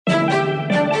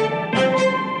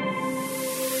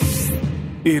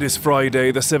It is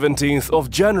Friday, the 17th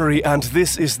of January, and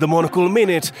this is the Monocle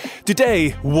Minute.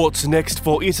 Today, what's next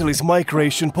for Italy's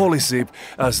migration policy,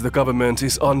 as the government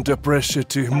is under pressure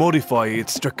to modify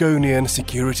its draconian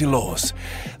security laws.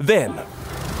 Then,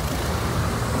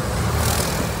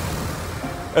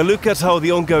 a look at how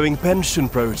the ongoing pension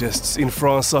protests in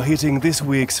France are hitting this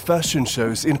week's fashion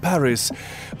shows in Paris.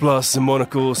 Plus,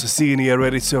 Monocle's senior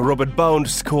editor Robert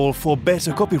Bound's call for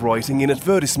better copywriting in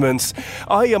advertisements.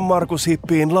 I am Markus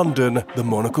Hippi in London. The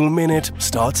Monocle Minute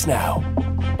starts now.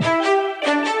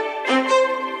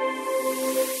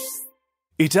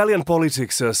 Italian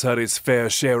politics has had its fair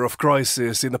share of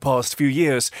crises in the past few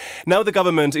years. Now the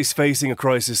government is facing a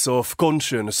crisis of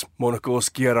conscience. Monocle's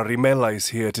Chiara Rimella is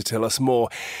here to tell us more.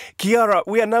 Chiara,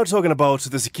 we are now talking about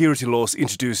the security laws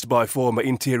introduced by former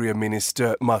Interior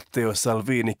Minister Matteo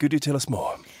Salvini. Could you tell us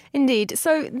more? Indeed.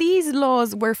 So these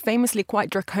laws were famously quite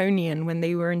draconian when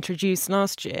they were introduced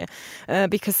last year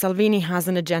because Salvini has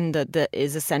an agenda that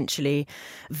is essentially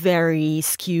very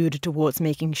skewed towards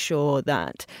making sure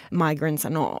that migrants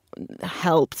are not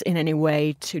helped in any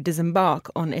way to disembark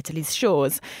on Italy's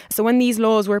shores. So when these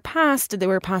laws were passed, they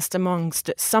were passed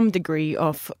amongst some degree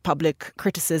of public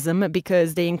criticism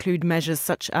because they include measures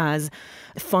such as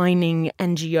fining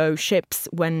NGO ships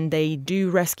when they do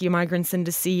rescue migrants in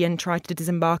the sea and try to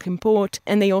disembark in port,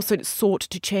 and they also sought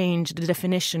to change the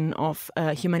definition of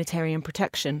humanitarian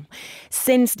protection.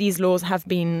 Since these laws have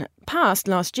been passed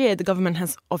last year, the government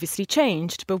has obviously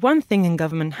changed, but one thing in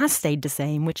government has stayed the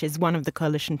same, which is one of the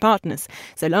coalition partners.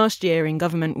 So last year in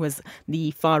government was the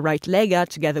far-right Lega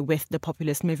together with the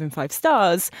populist Movement 5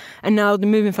 Stars, and now the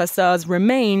Movement 5 Stars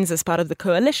remains as part of the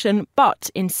coalition,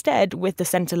 but instead with the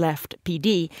centre-left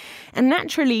PD. And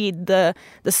naturally, the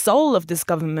soul of this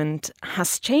government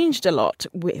has changed a lot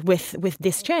with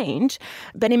this change,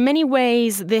 but in many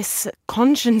ways this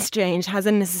conscience change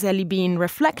hasn't necessarily been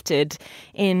reflected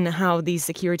in how these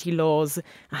security laws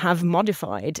have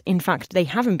modified. In fact, they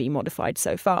haven't been modified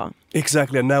so far.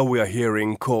 Exactly, and now we are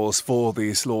hearing calls for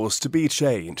these laws to be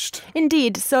changed.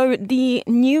 Indeed. So the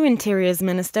new Interiors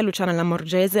Minister, Luciana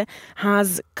Lamorgese,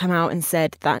 has come out and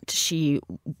said that she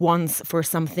wants for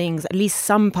some things, at least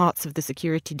some parts of the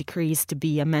security decrees to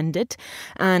be amended.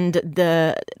 And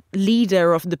the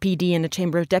leader of the PD in the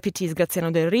Chamber of Deputies,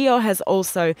 Graziano Del Rio, has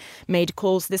also made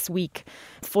calls this week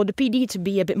for the PD to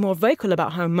be a bit more vocal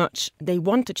about how much they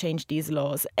want to change these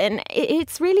laws. And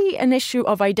it's really an issue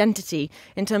of identity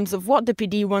in terms of what the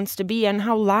PD wants to be and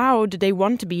how loud they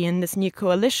want to be in this new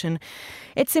coalition.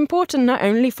 It's important not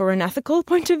only for an ethical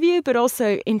point of view, but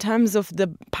also in terms of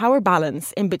the power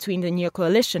balance in between the new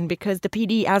coalition, because the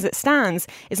PD, as it stands,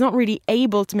 is not really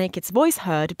able to make its voice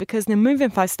heard because the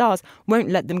Movement 5 Stars won't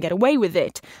let them get away with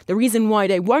it. The reason why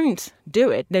they won't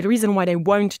do it, the reason why they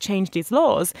won't change these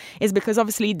laws is because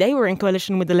obviously they were in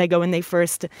coalition with the Lega when they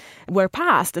first were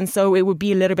passed. And so it would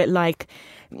be a little bit like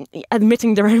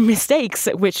admitting their own mistakes,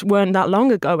 which weren't that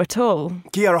long ago at all.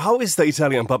 Chiara, how is the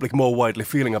Italian public more widely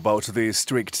feeling about these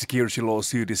strict security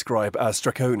laws you describe as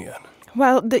draconian?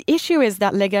 Well, the issue is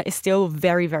that Lega is still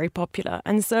very, very popular.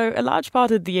 And so a large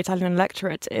part of the Italian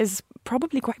electorate is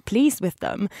probably quite pleased with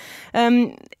them.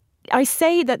 I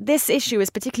say that this issue is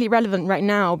particularly relevant right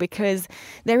now because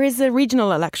there is a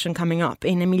regional election coming up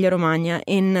in Emilia-Romagna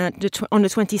on the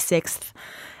 26th.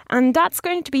 And that's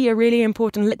going to be a really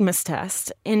important litmus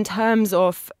test in terms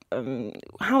of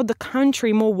how the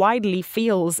country more widely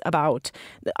feels about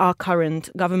our current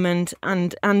government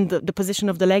and the position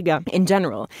of the Lega in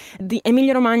general. The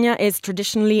Emilia-Romagna is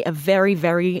traditionally a very,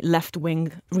 very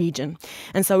left-wing region.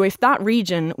 And so if that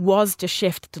region was to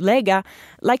shift to Lega,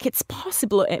 like it's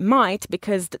possible it might,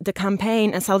 because the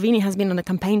campaign, and Salvini has been on the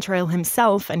campaign trail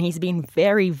himself, and he's been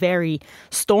very, very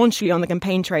staunchly on the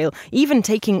campaign trail, even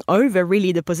taking over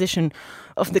really the position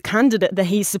of the candidate that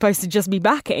he's supposed to just be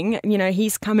backing. You know,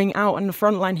 he's coming out on the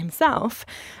front line himself.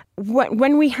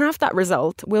 When we have that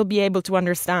result, we'll be able to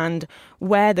understand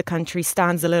where the country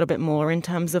stands a little bit more in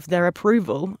terms of their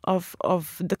approval of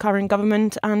the current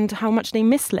government and how much they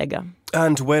miss Lega.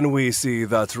 And when we see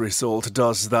that result,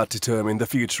 does that determine the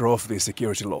future of the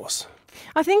security laws?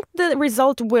 I think the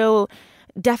result will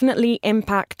definitely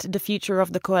impact the future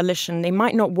of the coalition. They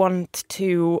might not want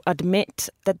to admit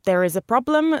that there is a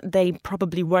problem. They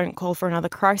probably won't call for another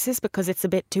crisis because it's a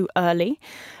bit too early.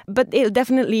 But it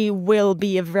definitely will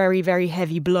be a very, very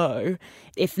heavy blow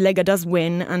if Lega does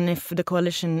win and if the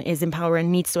coalition is in power and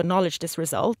needs to acknowledge this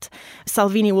result.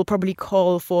 Salvini will probably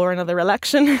call for another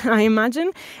election, I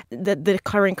imagine. The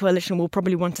current coalition will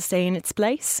probably want to stay in its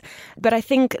place. But I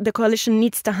think the coalition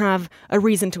needs to have a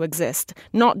reason to exist,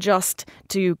 not just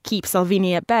to keep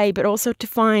Salvini at bay, but also to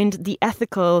find the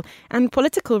ethical and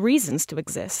political reasons to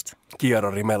exist.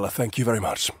 Chiara Rimella, thank you very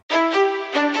much.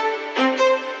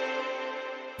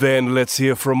 Then let's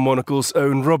hear from Monocle's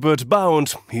own Robert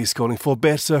Bound. He's calling for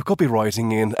better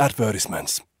copywriting in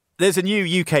advertisements. There's a new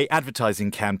UK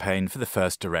advertising campaign for the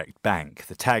First Direct Bank,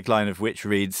 the tagline of which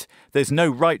reads, "There's no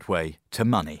right way to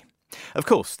money." Of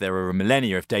course, there are a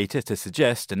millennia of data to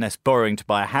suggest, unless borrowing to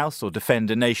buy a house or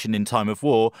defend a nation in time of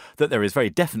war, that there is very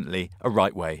definitely a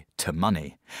right way to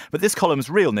money. But this column's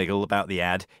real niggle about the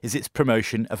ad is its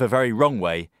promotion of a very wrong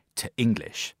way to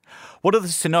English. What are the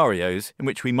scenarios in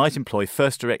which we might employ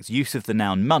First Direct's use of the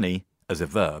noun money as a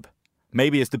verb?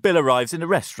 Maybe as the bill arrives in a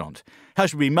restaurant. How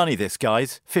should we money this,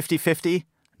 guys? 50-50?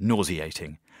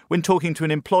 Nauseating. When talking to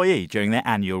an employee during their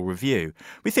annual review,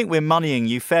 we think we're moneying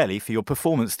you fairly for your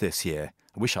performance this year.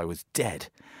 I wish I was dead.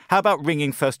 How about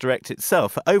ringing First Direct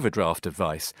itself for overdraft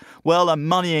advice? Well, I'm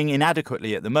moneying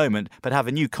inadequately at the moment, but have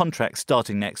a new contract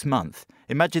starting next month.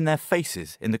 Imagine their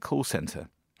faces in the call centre.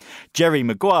 Jerry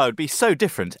Maguire would be so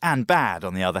different and bad,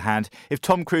 on the other hand, if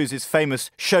Tom Cruise's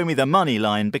famous "show me the money"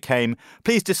 line became,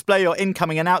 "please display your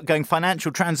incoming and outgoing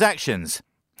financial transactions."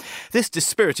 This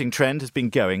dispiriting trend has been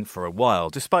going for a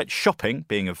while. Despite shopping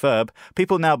being a verb,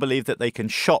 people now believe that they can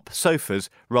shop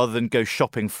sofas rather than go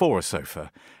shopping for a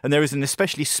sofa. And there is an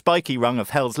especially spiky rung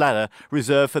of hell's ladder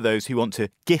reserved for those who want to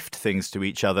gift things to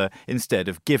each other instead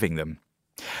of giving them.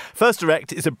 First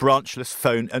Direct is a branchless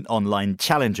phone and online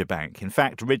challenger bank, in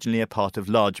fact originally a part of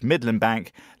large Midland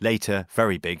Bank, later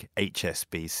very big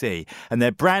HSBC, and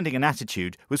their branding and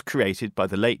attitude was created by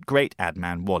the late great ad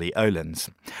man Wally Owens.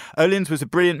 Owens was a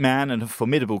brilliant man and a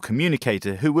formidable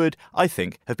communicator who would, I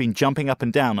think, have been jumping up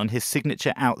and down on his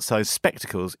signature outsized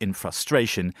spectacles in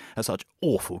frustration at such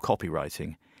awful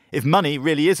copywriting. If money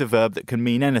really is a verb that can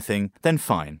mean anything, then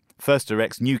fine. First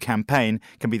Direct's new campaign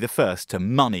can be the first to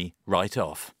money right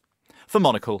off. For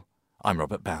Monocle, I'm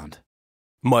Robert Bound.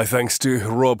 My thanks to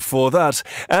Rob for that.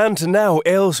 And now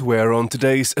elsewhere on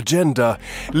today's agenda,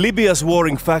 Libya's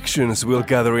warring factions will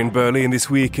gather in Berlin this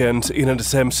weekend in an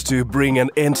attempt to bring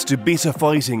an end to bitter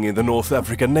fighting in the North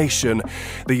African nation.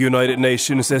 The United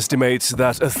Nations estimates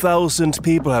that 1,000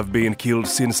 people have been killed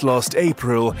since last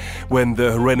April, when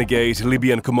the renegade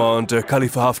Libyan commander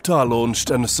Khalifa Haftar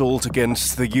launched an assault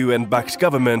against the UN-backed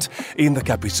government in the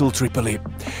capital Tripoli.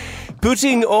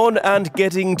 Putting on and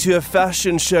getting to a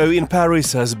fashion show in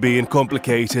Paris has been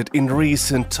complicated in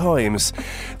recent times.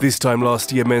 This time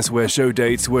last year, menswear show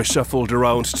dates were shuffled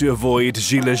around to avoid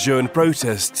Gilets jaunes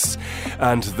protests.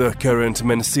 And the current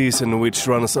men's season, which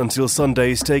runs until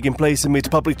Sunday, is taking place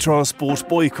amid public transport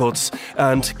boycotts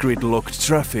and gridlocked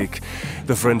traffic.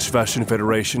 The French Fashion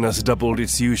Federation has doubled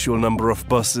its usual number of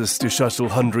buses to shuttle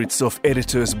hundreds of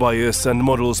editors, buyers and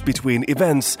models between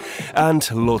events, and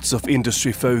lots of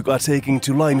industry folk are taking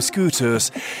to Lime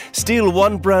scooters. Still,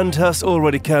 one brand has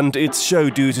already canned its show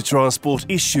due to transport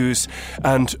issues,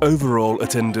 and overall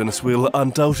attendance will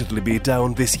undoubtedly be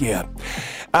down this year.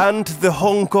 And the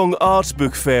Hong Kong Art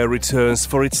Book Fair returns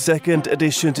for its second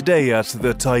edition today at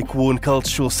the Tai Kwun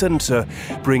Cultural Centre,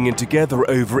 bringing together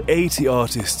over 80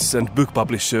 artists and book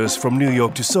publishers from New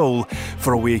York to Seoul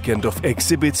for a weekend of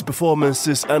exhibits,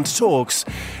 performances and talks.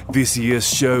 This year's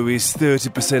show is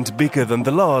 30% bigger than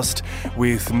the last,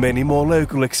 with many more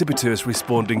local exhibitors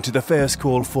responding to the fair's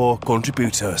call for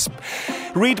contributors.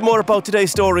 Read more about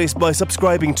today's stories by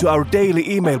subscribing to our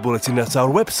daily email bulletin at our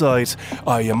website.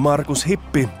 I am Markus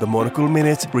Hippi. The Monocle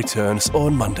Minute returns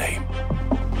on Monday.